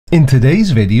In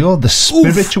today's video, the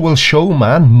spiritual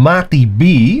showman Matty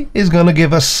B is going to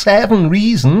give us 7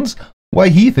 reasons why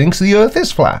he thinks the earth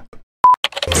is flat.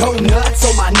 Go nuts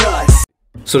on my nuts.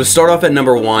 So to start off at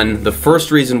number 1, the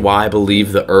first reason why I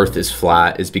believe the earth is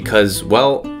flat is because,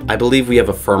 well, I believe we have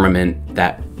a firmament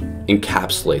that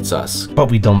encapsulates us.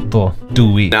 But we don't though,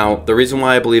 do we? Now, the reason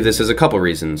why I believe this is a couple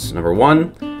reasons. Number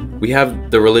 1, we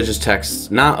have the religious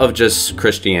texts, not of just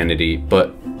Christianity,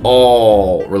 but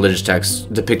all religious texts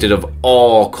depicted of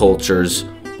all cultures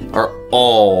are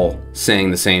all saying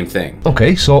the same thing.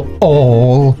 Okay, so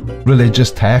all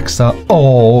religious texts are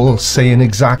all saying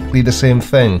exactly the same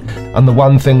thing. And the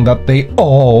one thing that they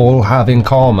all have in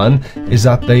common is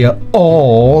that they are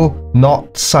all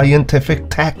not scientific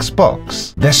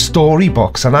textbooks. They're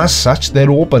storybooks, and as such,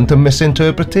 they're open to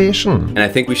misinterpretation. And I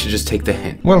think we should just take the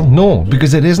hint. Well, no,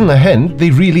 because it isn't a hint.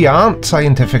 They really aren't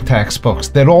scientific textbooks.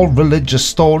 They're all religious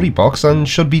storybooks and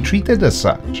should be treated as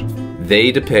such. They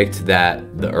depict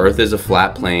that the earth is a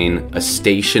flat plane, a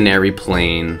stationary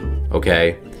plane,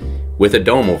 okay, with a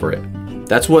dome over it.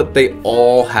 That's what they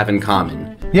all have in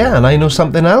common. Yeah, and I know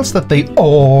something else that they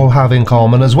all have in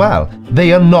common as well.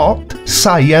 They are not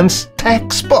science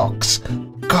textbooks.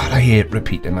 God, I hate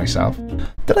repeating myself.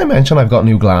 Did I mention I've got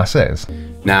new glasses?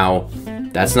 Now,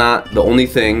 that's not the only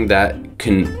thing that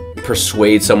can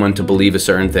persuade someone to believe a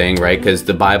certain thing, right? Because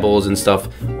the Bibles and stuff,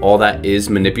 all that is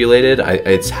manipulated.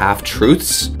 It's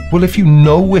half-truths. Well, if you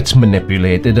know it's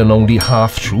manipulated and only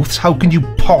half-truths, how can you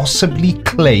possibly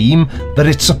claim that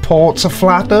it supports a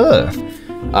flat earth?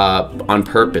 On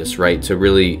purpose, right? To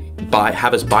really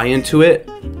have us buy into it,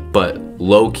 but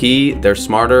low-key, they're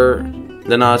smarter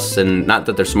than us, and not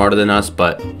that they're smarter than us,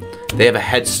 but they have a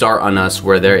head start on us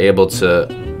where they're able to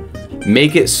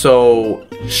make it so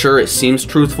sure it seems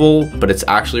truthful, but it's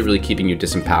actually really keeping you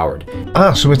disempowered.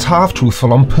 Ah, so it's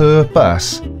half-truthful on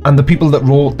purpose, and the people that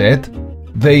wrote it,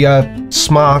 they are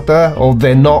smarter, or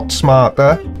they're not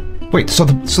smarter. Wait, so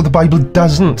the Bible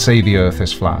doesn't say the earth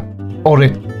is flat? Or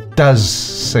it does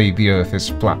say the earth is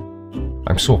flat?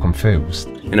 I'm so confused.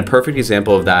 And a perfect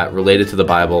example of that related to the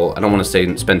Bible, I don't want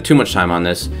to spend too much time on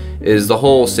this, is the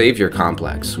whole savior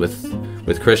complex with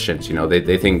Christians. You know,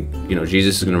 they think, you know,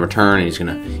 Jesus is going to return and he's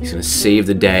going to save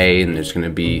the day, and there's going to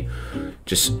be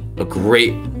just a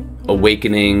great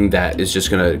awakening that is just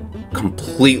going to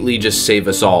completely just save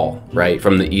us all, right,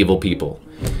 from the evil people.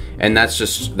 And that's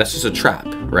just a trap,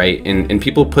 right? And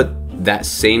people put that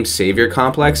same savior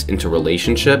complex into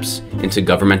relationships, into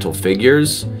governmental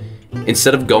figures,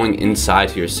 instead of going inside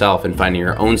to yourself and finding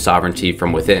your own sovereignty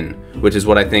from within, which is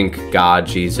what I think God,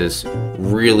 Jesus,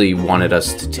 really wanted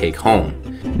us to take home.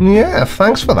 Yeah,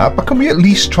 thanks for that, but can we at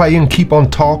least try and keep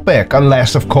on topic?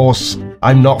 Unless, of course,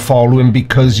 I'm not following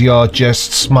because you're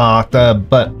just smarter,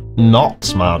 but not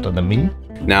smarter than me.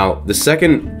 Now, the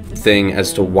second thing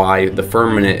as to why the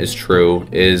firmament is true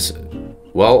is,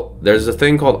 well, there's a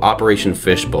thing called Operation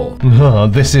Fishbowl.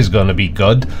 This is gonna be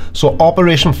good. So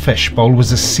Operation Fishbowl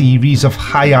was a series of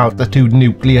high-altitude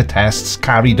nuclear tests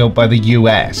carried out by the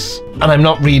US. And I'm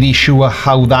not really sure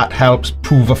how that helps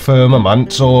prove a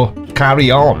firmament, so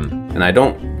carry on. And I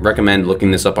don't recommend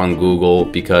looking this up on Google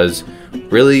because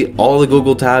really all the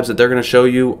Google tabs that they're gonna show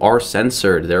you are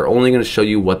censored. They're only gonna show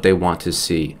you what they want to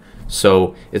see.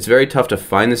 So it's very tough to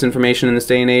find this information in this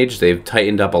day and age. They've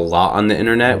tightened up a lot on the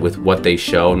internet with what they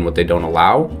show and what they don't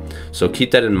allow. So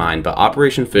keep that in mind. But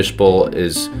Operation Fishbowl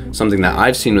is something that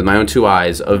I've seen with my own 2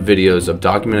 eyes of videos of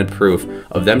documented proof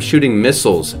of them shooting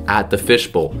missiles at the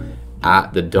fishbowl,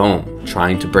 at the dome,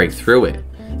 trying to break through it.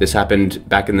 This happened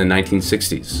back in the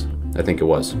 1960s, I think it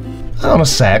was. Hang on a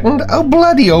second, how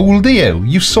bloody old are you?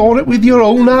 You saw it with your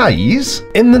own eyes?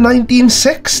 In the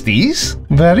 1960s?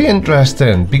 Very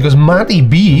interesting, because Matty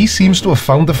B seems to have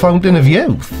found the fountain of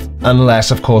youth. Unless,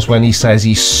 of course, when he says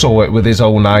he saw it with his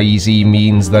own eyes, he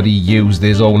means that he used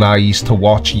his own eyes to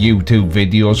watch YouTube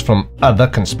videos from other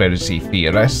conspiracy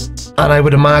theorists. And I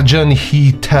would imagine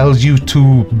he tells you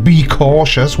to be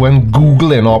cautious when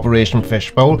Googling Operation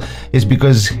Fishbowl is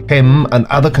because him and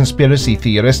other conspiracy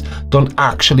theorists don't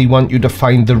actually want you to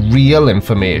find the real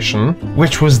information,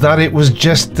 which was that it was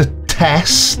just to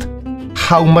test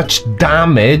how much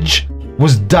damage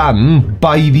was done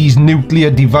by these nuclear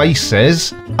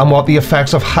devices and what the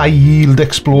effects of high-yield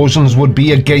explosions would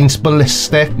be against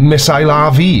ballistic missile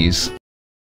RVs.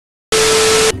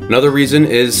 Another reason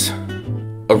is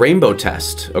a rainbow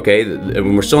test, okay?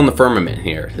 And we're still in the firmament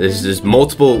here. There's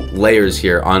multiple layers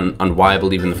here on why I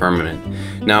believe in the firmament.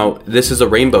 Now, this is a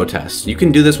rainbow test. You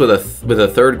can do this with a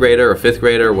 3rd grader or 5th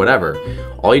grader, whatever.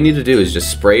 All you need to do is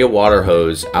just spray a water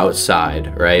hose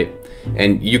outside, right?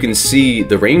 And you can see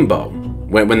the rainbow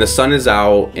When the sun is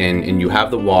out and you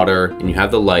have the water and you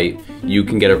have the light, you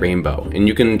can get a rainbow. And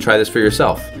you can try this for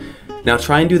yourself. Now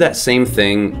try and do that same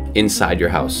thing inside your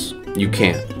house. You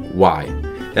can't. Why?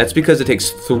 That's because it takes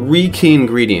 3 key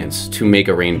ingredients to make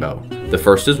a rainbow. The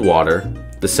first is water,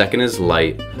 the second is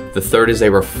light, the third is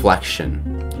a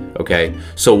reflection. Okay,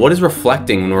 so what is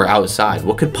reflecting when we're outside?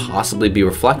 What could possibly be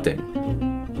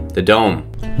reflecting? The dome.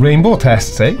 Rainbow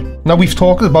tests, eh? Now we've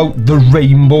talked about the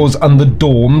rainbows and the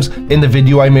domes in the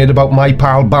video I made about my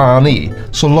pal Barney,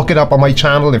 so look it up on my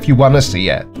channel if you want to see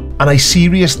it. And I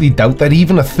seriously doubt that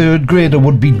even a 3rd grader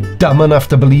would be dumb enough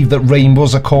to believe that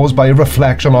rainbows are caused by a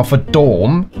reflection off a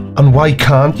dome. And why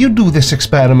can't you do this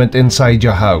experiment inside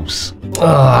your house?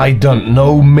 I don't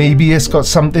know, maybe it's got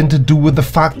something to do with the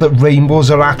fact that rainbows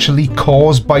are actually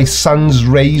caused by sun's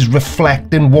rays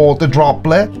reflecting water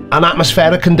droplet and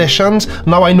atmospheric conditions.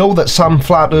 Now I know that some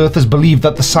flat earthers believe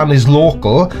that the sun is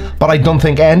local, but I don't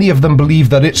think any of them believe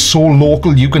that it's so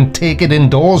local you can take it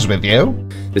indoors with you.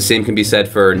 The same can be said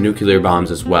for nuclear bombs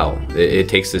as well. It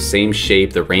takes the same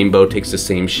shape, the rainbow takes the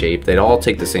same shape, they'd all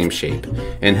take the same shape.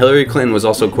 And Hillary Clinton was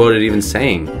also quoted even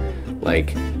saying,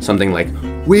 like, something like,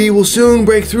 "We will soon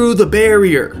break through the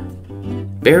barrier."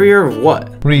 Barrier of what?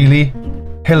 Really?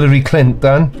 Hillary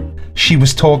Clinton? She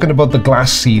was talking about the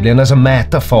glass ceiling as a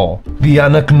metaphor, the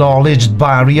unacknowledged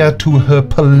barrier to her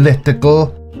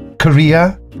political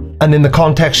career. And in the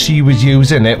context she was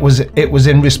using, it was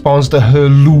in response to her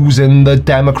losing the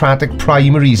Democratic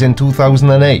primaries in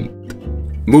 2008.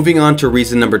 Moving on to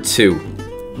reason number 2.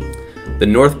 The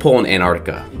North Pole and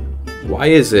Antarctica. Why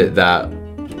is it that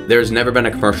there's never been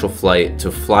a commercial flight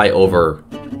to fly over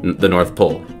the North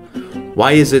Pole?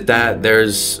 Why is it that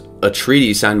there's a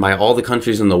treaty signed by all the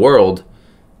countries in the world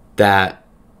that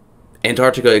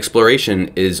Antarctica exploration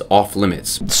is off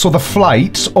limits? So the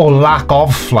flights, or lack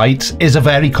of flights, is a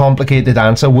very complicated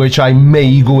answer which I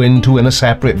may go into in a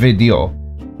separate video.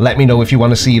 Let me know if you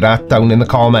want to see that down in the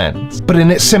comments. But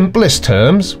in its simplest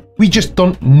terms, we just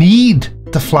don't need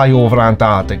to fly over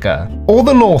Antarctica or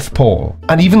the North Pole.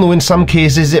 And even though in some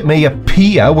cases it may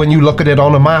appear when you look at it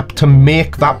on a map to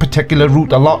make that particular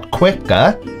route a lot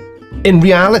quicker, in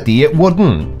reality it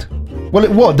wouldn't. Well,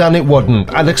 it would and it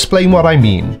wouldn't. I'll explain what I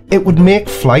mean. It would make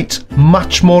flights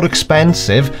much more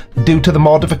expensive due to the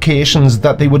modifications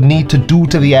that they would need to do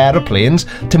to the aeroplanes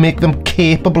to make them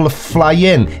capable of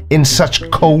flying in such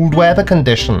cold weather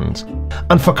conditions.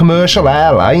 And for commercial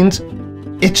airlines,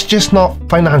 it's just not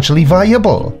financially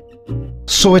viable.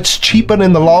 So it's cheaper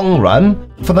in the long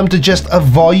run for them to just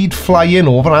avoid flying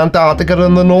over Antarctica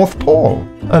and the North Pole.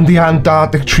 And the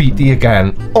Antarctic Treaty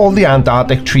again. All the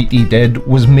Antarctic Treaty did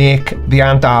was make the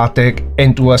Antarctic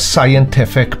into a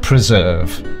scientific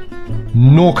preserve.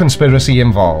 No conspiracy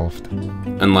involved.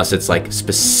 Unless it's like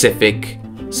specific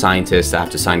scientists that have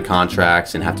to sign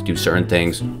contracts and have to do certain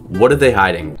things. What are they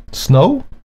hiding? Snow?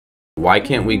 Why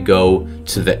can't we go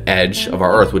to the edge of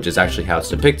our Earth, which is actually how it's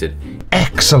depicted?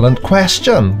 Excellent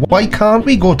question. Why can't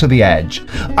we go to the edge?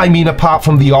 I mean, apart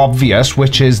from the obvious,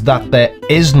 which is that there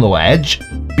is no edge,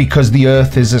 because the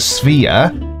Earth is a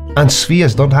sphere, and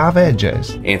spheres don't have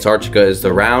edges. Antarctica is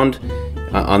the round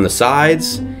on the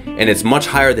sides, and it's much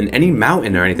higher than any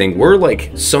mountain or anything. We're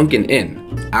like sunken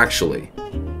in, actually.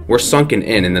 We're sunken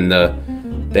in, and then the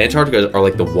Antarctica are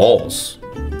like the walls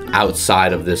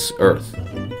outside of this Earth,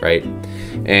 right?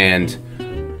 And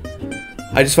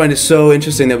I just find it so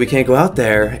interesting that we can't go out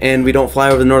there and we don't fly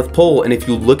over the North Pole. And if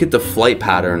you look at the flight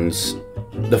patterns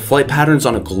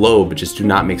on a globe just do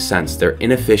not make sense. They're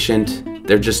inefficient.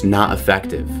 They're just not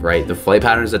effective, right? The flight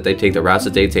patterns that they take, the routes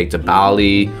that they take to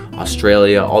Bali,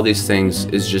 Australia, all these things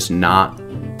is just not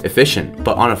efficient.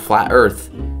 But on a flat Earth,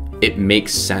 it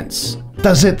makes sense.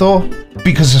 Does it though?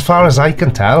 Because as far as I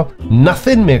can tell,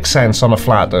 nothing makes sense on a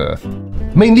flat Earth.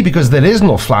 Mainly because there is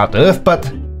no flat Earth,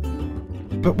 but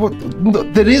what? No,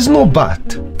 there is no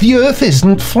but. The Earth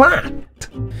isn't flat.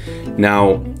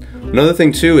 Now, another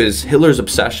thing too is Hitler's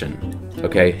obsession.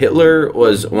 Okay, Hitler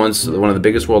was once one of the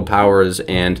biggest world powers,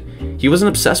 and he wasn't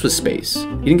obsessed with space.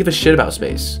 He didn't give a shit about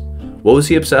space. What was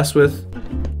he obsessed with?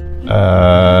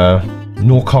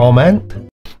 No comment.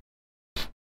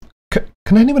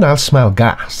 Can anyone else smell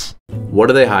gas? What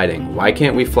are they hiding? Why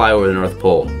can't we fly over the North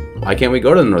Pole? Why can't we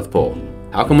go to the North Pole?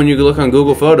 How come when you look on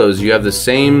Google Photos, you have the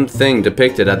same thing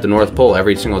depicted at the North Pole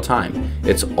every single time?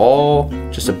 It's all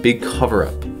just a big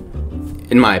cover-up,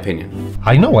 in my opinion.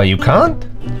 I know why you can't.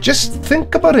 Just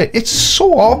think about it. It's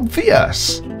so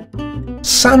obvious.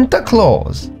 Santa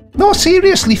Claus. No,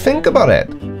 seriously, think about it.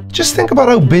 Just think about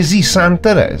how busy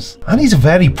Santa is. And he's a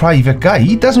very private guy.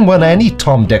 He doesn't want any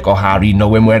Tom, Dick or Harry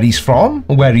knowing where he's from,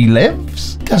 where he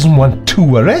lives. He doesn't want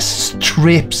tourists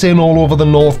traipsing all over the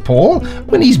North Pole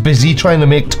when he's busy trying to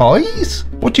make toys.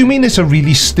 What do you mean it's a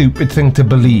really stupid thing to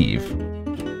believe?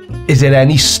 Is it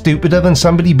any stupider than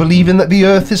somebody believing that the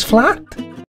Earth is flat?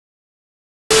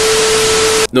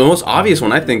 The most obvious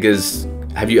one I think is,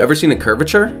 have you ever seen a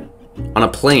curvature? On a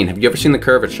plane, have you ever seen the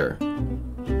curvature?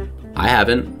 I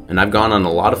haven't, and I've gone on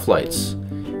a lot of flights.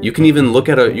 You can even look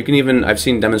at I've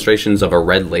seen demonstrations of a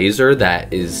red laser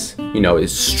that is,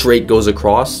 is straight, goes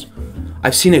across.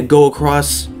 I've seen it go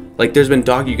across, like there's been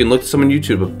you can look at some on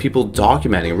YouTube of people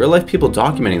documenting, real life people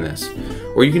documenting this.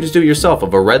 Or you can just do it yourself,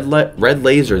 of a red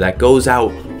laser that goes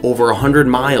out over 100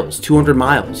 miles, 200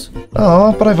 miles.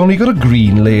 Oh, but I've only got a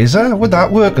green laser. Would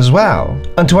that work as well?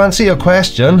 And to answer your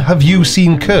question, have you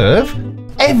seen curve?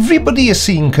 Everybody has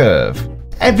seen curve.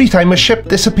 Every time a ship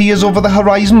disappears over the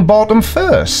horizon bottom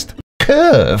first.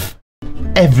 Curve.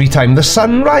 Every time the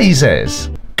sun rises.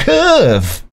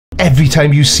 Curve. Every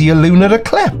time you see a lunar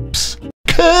eclipse.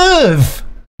 Curve.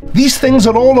 These things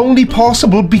are all only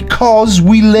possible because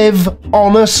we live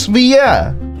on a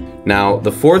sphere. Now,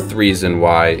 the fourth reason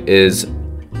why is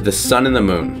the sun and the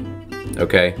moon,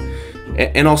 okay?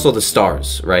 And also the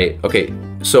stars, right? Okay,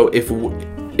 so if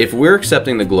we're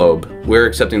accepting the globe, we're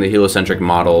accepting the heliocentric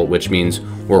model, which means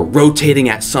we're rotating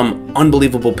at some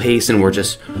unbelievable pace and we're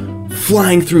just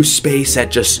flying through space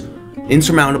at just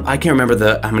insurmountable, I can't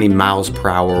remember how many miles per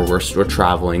hour we're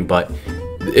traveling, but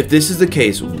if this is the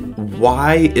case,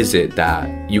 why is it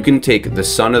that you can take the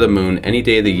sun or the moon any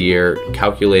day of the year,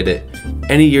 calculate it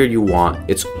any year you want,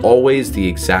 it's always the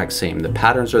exact same. The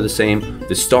patterns are the same,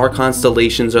 the star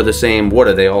constellations are the same. What,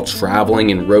 are they all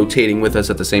traveling and rotating with us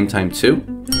at the same time too?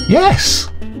 Yes.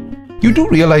 You do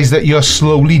realize that you're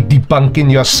slowly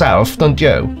debunking yourself, don't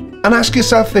you? And ask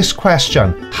yourself this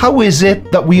question: how is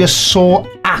it that we are so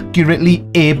accurately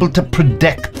able to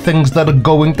predict things that are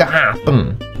going to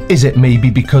happen? Is it maybe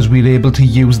because we're able to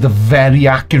use the very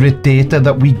accurate data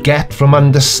that we get from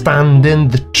understanding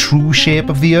the true shape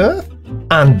of the Earth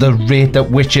and the rate at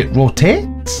which it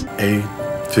rotates? A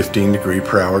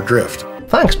 15-degree-per-hour drift.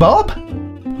 Thanks, Bob.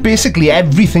 Basically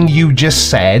everything you just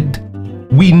said,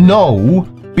 we know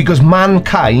because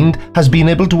mankind has been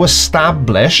able to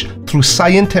establish through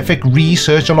scientific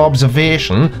research and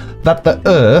observation that the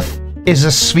Earth is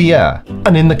a sphere.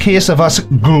 And in the case of us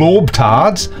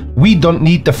globetards, we don't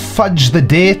need to fudge the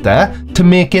data to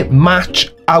make it match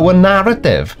our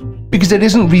narrative, because it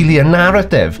isn't really a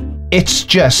narrative, it's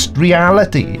just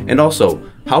reality. And also,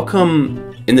 how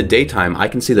come in the daytime I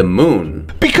can see the moon?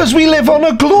 Because we live on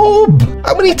a globe!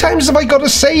 How many times have I got to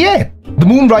say it? The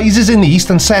moon rises in the east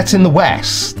and sets in the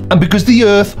west. And because the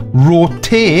Earth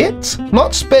rotates,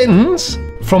 not spins,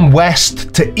 from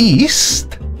west to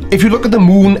east, if you look at the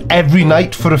moon every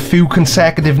night for a few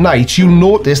consecutive nights, you'll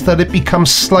notice that it becomes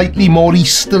slightly more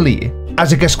easterly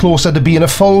as it gets closer to being a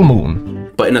full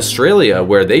moon. But in Australia,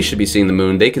 where they should be seeing the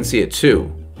moon, they can see it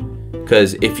too.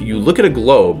 Because if you look at a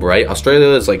globe, right,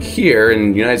 Australia is like here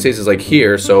and the United States is like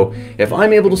here, so if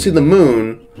I'm able to see the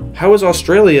moon, how is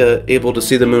Australia able to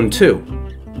see the moon too?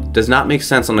 Does not make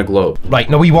sense on the globe. Right,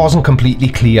 now he wasn't completely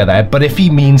clear there, but if he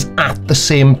means at the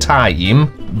same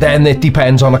time, then it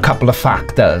depends on a couple of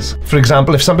factors. For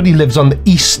example, if somebody lives on the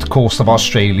east coast of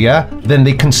Australia, then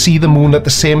they can see the moon at the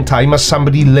same time as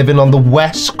somebody living on the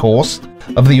west coast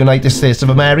of the United States of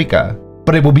America.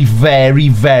 But it will be very,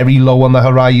 very low on the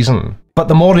horizon. But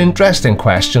the more interesting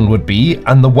question would be,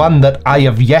 and the one that I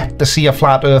have yet to see a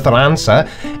flat earther answer,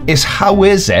 is how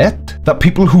is it that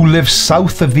people who live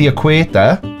south of the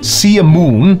equator see a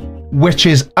moon which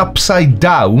is upside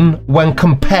down when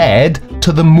compared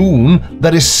to the moon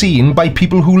that is seen by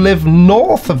people who live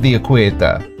north of the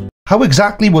equator? How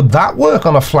exactly would that work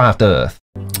on a flat earth?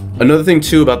 Another thing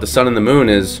too about the sun and the moon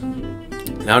is,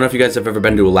 I don't know if you guys have ever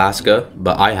been to Alaska,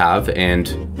 but I have, and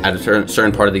at a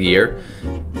certain part of the year,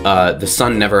 the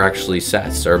sun never actually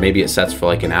sets, or maybe it sets for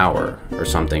like an hour or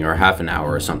something, or half an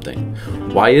hour or something.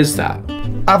 Why is that?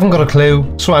 I haven't got a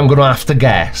clue, so I'm going to have to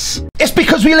guess. It's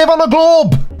because we live on a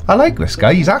globe! I like this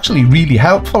guy, he's actually really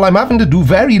helpful. I'm having to do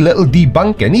very little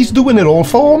debunking, he's doing it all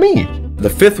for me. The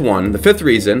fifth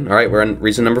reason, all right, we're on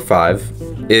reason number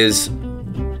 5, is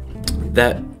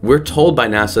that we're told by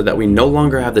NASA that we no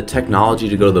longer have the technology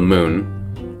to go to the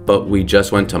moon, but we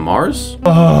just went to Mars?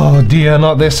 Oh dear,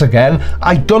 not this again.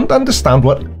 I don't understand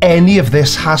what any of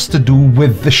this has to do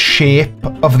with the shape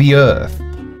of the Earth.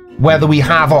 Whether we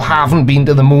have or haven't been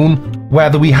to the moon,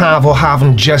 whether we have or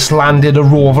haven't just landed a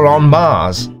rover on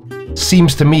Mars.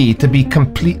 seems to me to be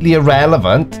completely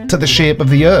irrelevant to the shape of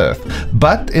the Earth.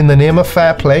 But in the name of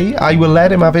fair play, I will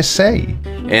let him have his say.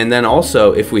 And then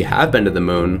also, if we have been to the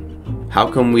moon, how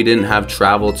come we didn't have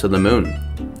travel to the moon?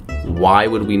 Why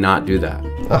would we not do that?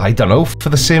 I don't know, for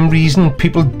the same reason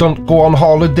people don't go on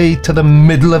holiday to the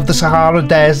middle of the Sahara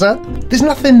Desert. There's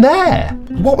nothing there.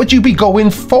 What would you be going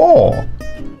for?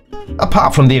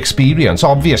 Apart from the experience,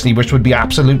 obviously, which would be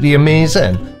absolutely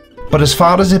amazing. But as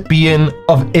far as it being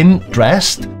of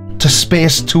interest to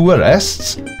space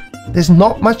tourists, there's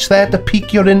not much there to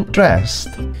pique your interest.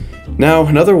 Now,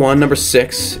 another one, number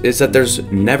 6, is that there's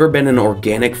never been an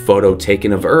organic photo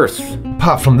taken of Earth.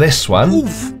 Apart from this one,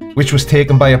 which was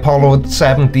taken by Apollo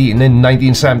 17 in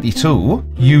 1972,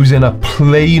 using a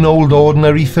plain old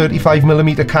ordinary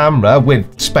 35mm camera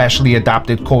with specially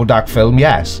adapted Kodak film,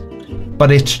 yes. But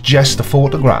it's just a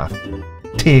photograph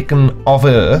taken of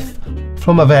Earth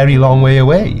from a very long way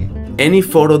away. Any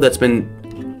photo that's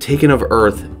been taken of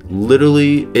Earth,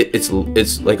 literally,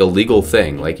 it's like a legal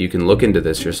thing. Like, you can look into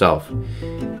this yourself.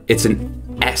 It's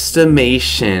an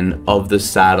estimation of the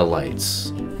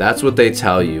satellites. That's what they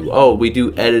tell you. Oh, we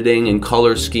do editing and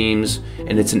color schemes,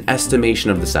 and it's an estimation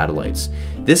of the satellites.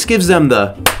 This gives them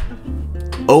the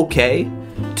okay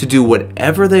to do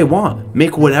whatever they want,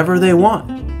 make whatever they want.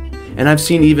 And I've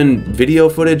seen even video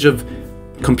footage of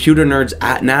computer nerds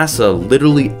at NASA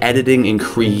literally editing and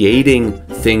creating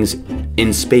things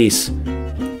in space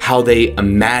how they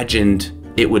imagined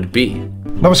it would be.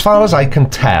 Now, as far as I can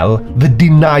tell, the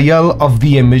denial of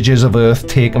the images of Earth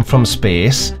taken from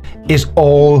space is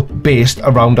all based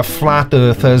around a flat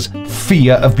earther's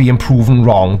fear of being proven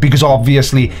wrong, because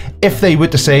obviously if they were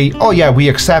to say, oh yeah, we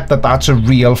accept that that's a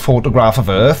real photograph of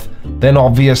Earth, then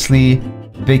obviously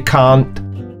they can't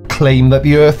claim that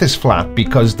the Earth is flat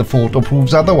because the photo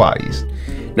proves otherwise.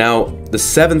 Now, the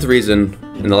 7th reason,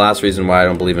 and the last reason why I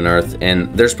don't believe in Earth,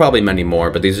 and there's probably many more,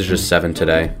 but these are just 7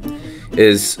 today,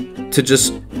 is to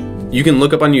just, you can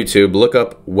look up on YouTube, look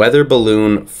up weather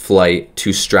balloon flight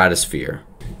to stratosphere.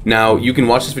 Now, you can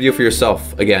watch this video for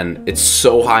yourself. Again, it's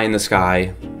so high in the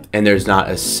sky, and there's not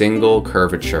a single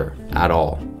curvature at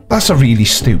all. That's a really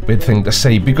stupid thing to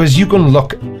say, because you can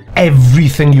look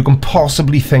everything you can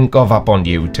possibly think of up on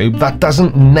YouTube. That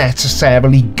doesn't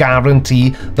necessarily guarantee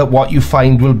that what you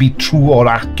find will be true or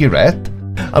accurate.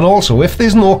 And also, if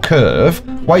there's no curve,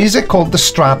 why is it called the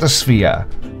stratosphere?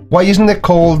 Why isn't it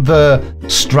called the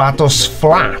stratos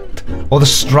flat or the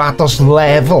stratos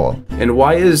level? And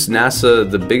why is NASA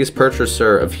the biggest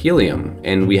purchaser of helium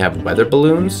and we have weather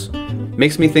balloons?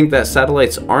 Makes me think that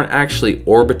satellites aren't actually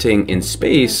orbiting in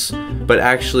space, but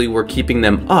actually we're keeping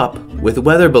them up with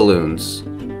weather balloons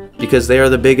because they are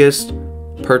the biggest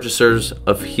purchasers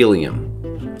of helium.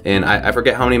 And I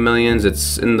forget how many millions,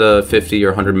 it's in the $50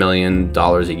 or $100 million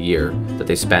a year that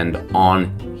they spend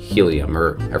on helium,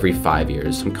 or every 5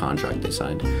 years, some contract they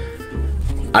signed.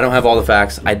 I don't have all the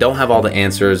facts, I don't have all the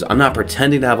answers, I'm not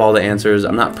pretending to have all the answers,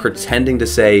 I'm not pretending to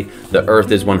say the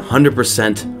Earth is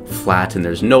 100% flat and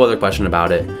there's no other question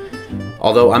about it.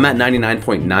 Although I'm at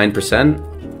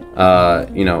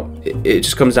 99.9%, you know, it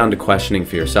just comes down to questioning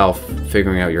for yourself,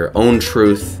 figuring out your own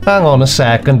truth. Hang on a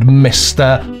second,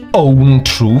 Mr. Own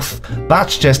truth.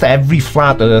 That's just every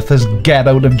flat earther's get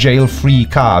out of jail free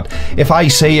card. If I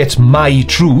say it's my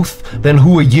truth, then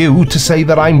who are you to say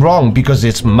that I'm wrong? Because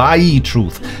it's my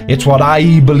truth. It's what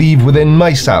I believe within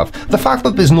myself. The fact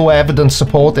that there's no evidence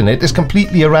supporting it is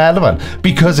completely irrelevant,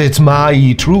 because it's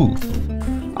my truth.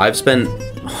 I've spent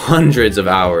hundreds of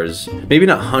hours, maybe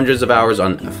not hundreds of hours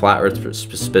on flat earth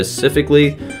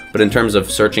specifically, but in terms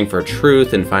of searching for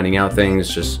truth and finding out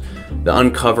things, just the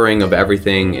uncovering of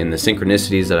everything and the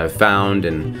synchronicities that I've found,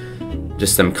 and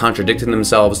just them contradicting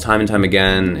themselves time and time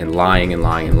again, and lying and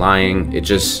lying and lying. I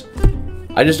just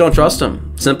don't trust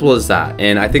them. Simple as that.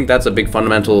 And I think that's a big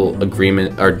fundamental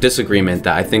agreement or disagreement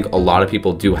that I think a lot of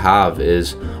people do have,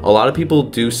 is a lot of people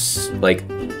do, like,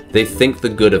 they think the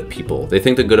good of people. They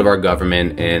think the good of our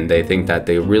government, and they think that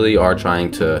they really are trying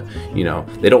to, you know,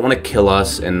 they don't want to kill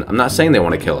us. And I'm not saying they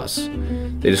want to kill us.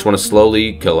 They just want to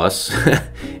slowly kill us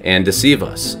and deceive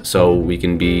us so we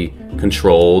can be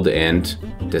controlled and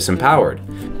disempowered.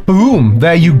 Boom,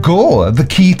 there you go. The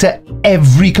key to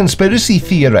every conspiracy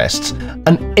theorist.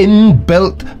 An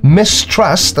inbuilt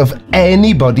mistrust of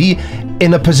anybody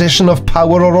in a position of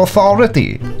power or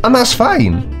authority. And that's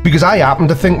fine, because I happen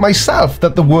to think myself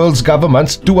that the world's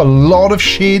governments do a lot of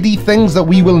shady things that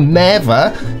we will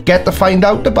never get to find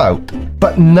out about.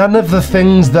 But none of the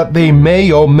things that they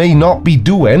may or may not be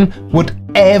doing would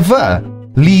ever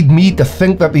lead me to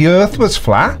think that the Earth was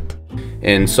flat.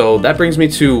 And so that brings me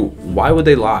to, why would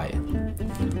they lie?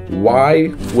 why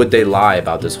would they lie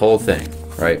about this whole thing,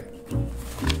 right?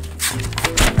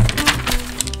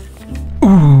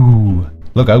 Ooh,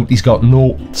 look out, he's got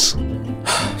notes.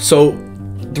 So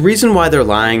the reason why they're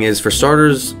lying is, for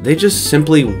starters, they just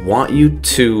simply want you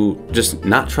to just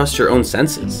not trust your own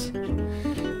senses.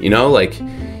 You know, like,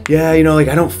 yeah, you know, like,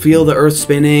 I don't feel the earth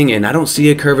spinning and I don't see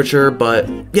a curvature, but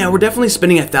yeah, we're definitely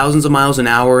spinning at thousands of miles an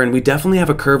hour and we definitely have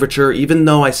a curvature, even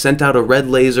though I sent out a red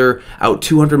laser out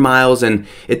 200 miles and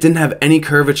it didn't have any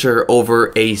curvature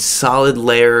over a solid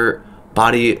layer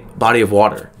body of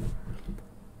water.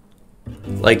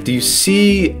 Like, do you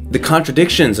see the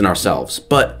contradictions in ourselves?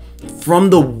 But from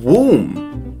the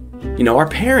womb, you know, our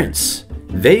parents,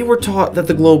 they were taught that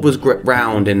the globe was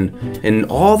round and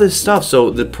all this stuff, so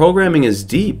the programming is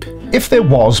deep. If there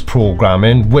was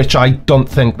programming, which I don't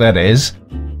think there is,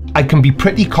 I can be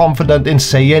pretty confident in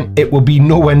saying it will be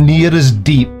nowhere near as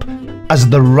deep as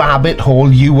the rabbit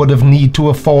hole you would have need to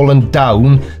have fallen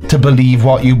down to believe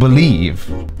what you believe.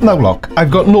 Now look, I've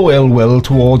got no ill will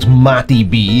towards Matty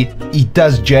B. He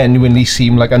does genuinely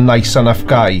seem like a nice enough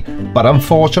guy, but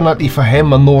unfortunately for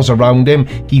him and those around him,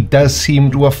 he does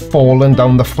seem to have fallen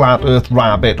down the flat earth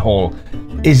rabbit hole.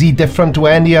 Is he different to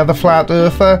any other flat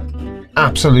earther?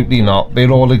 Absolutely not.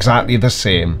 They're all exactly the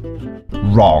same.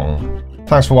 Wrong.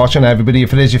 Thanks for watching, everybody.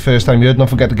 If it is your first time here, don't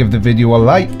forget to give the video a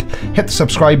like, hit the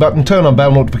subscribe button, turn on bell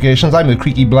notifications. I'm the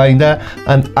Creaky Blinder,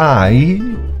 and I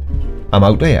am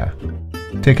out there.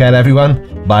 Take care,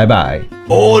 everyone. Bye-bye.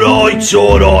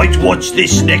 Alright, watch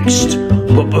this next.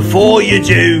 But before you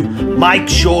do, make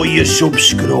sure you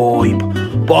subscribe.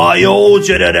 By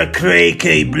order of the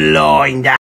Creaky Blinder.